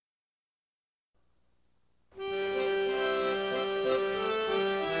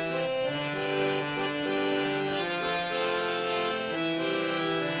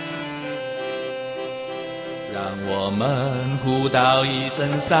我们呼道一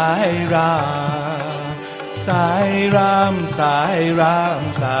声赛拉，赛拉，赛拉，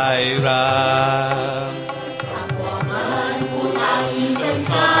赛拉。让我们呼道一声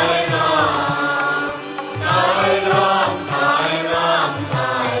赛拉，赛拉，赛拉，赛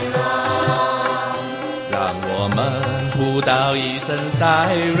拉。让我们呼道一声赛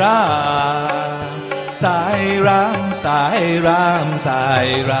拉，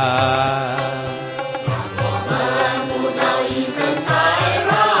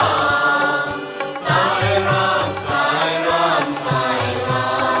赛拉，赛拉，赛拉。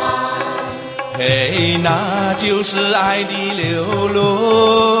嘿，那就是爱的流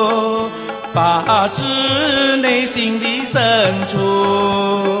露，发自内心的深处。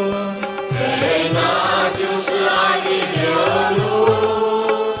嘿，那就是爱的流露，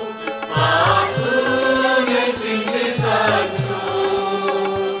发自内心的深处。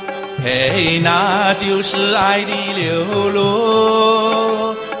嘿，那就是爱的流露，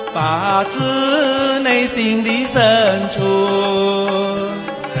发自内心的深处。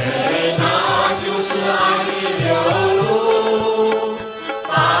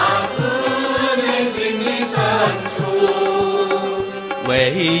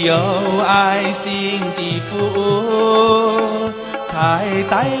唯有爱心的福，才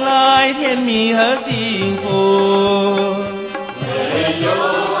带来甜蜜和幸福。唯有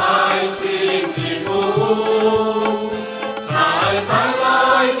爱心的福，才带来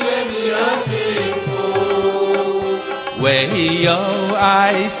甜蜜和幸福。唯有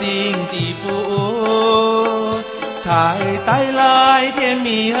爱心的福，才带来甜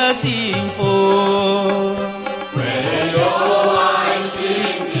蜜和幸福。唯有爱心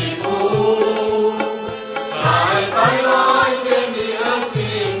的福，才带来甜蜜和幸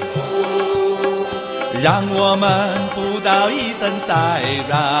福。让我们呼道一声赛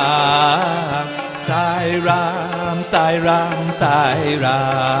拉，赛拉，赛拉，赛拉。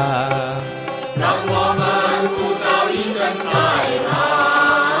让我们呼道一声赛拉，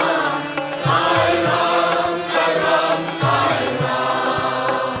赛拉，赛拉，赛拉。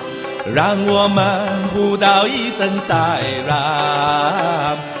让我们呼道一声赛拉，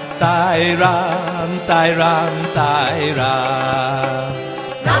赛拉，赛拉，赛拉。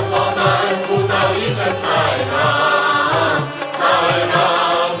让我们呼道一声赛拉，赛拉，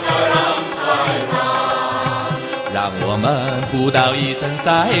赛拉，赛拉。让我们呼道一声赛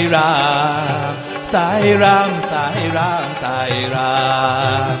拉，赛拉，赛拉，赛拉。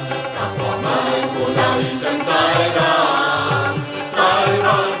让我们呼道一声赛拉，赛拉，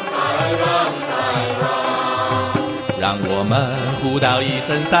赛拉，赛拉。让我们呼道一声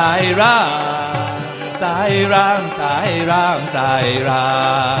赛拉，赛拉，赛拉，赛拉。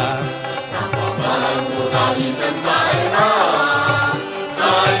让我们呼道一声赛拉，赛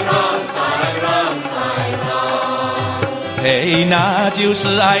拉，赛拉，赛拉。嘿，那就是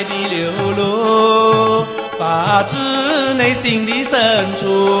爱的流露，发自内心的深处。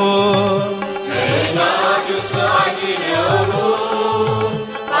嘿，那就是爱的流露，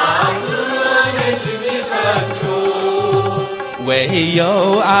发自内心的深处。唯有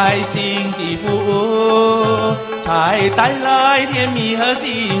爱心的福，才带来甜蜜和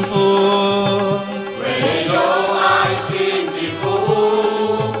幸福。唯有爱心的福，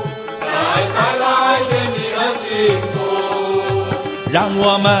才带来甜蜜和幸福。让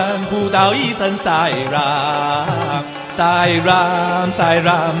我们呼道一声赛拉，赛拉，赛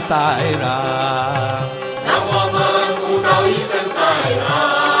拉，赛拉。让我们呼道一声赛拉，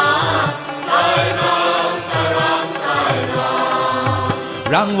赛拉，赛拉，赛拉。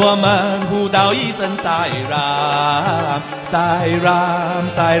让我们呼道一声赛拉，赛拉，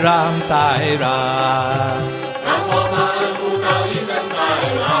赛拉，赛拉。让我们呼道一声赛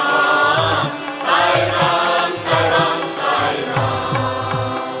拉，赛拉，赛拉，赛拉。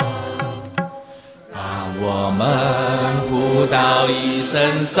让我们呼道一声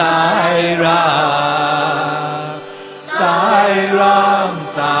赛拉，赛拉，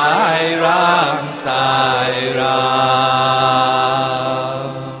赛拉，赛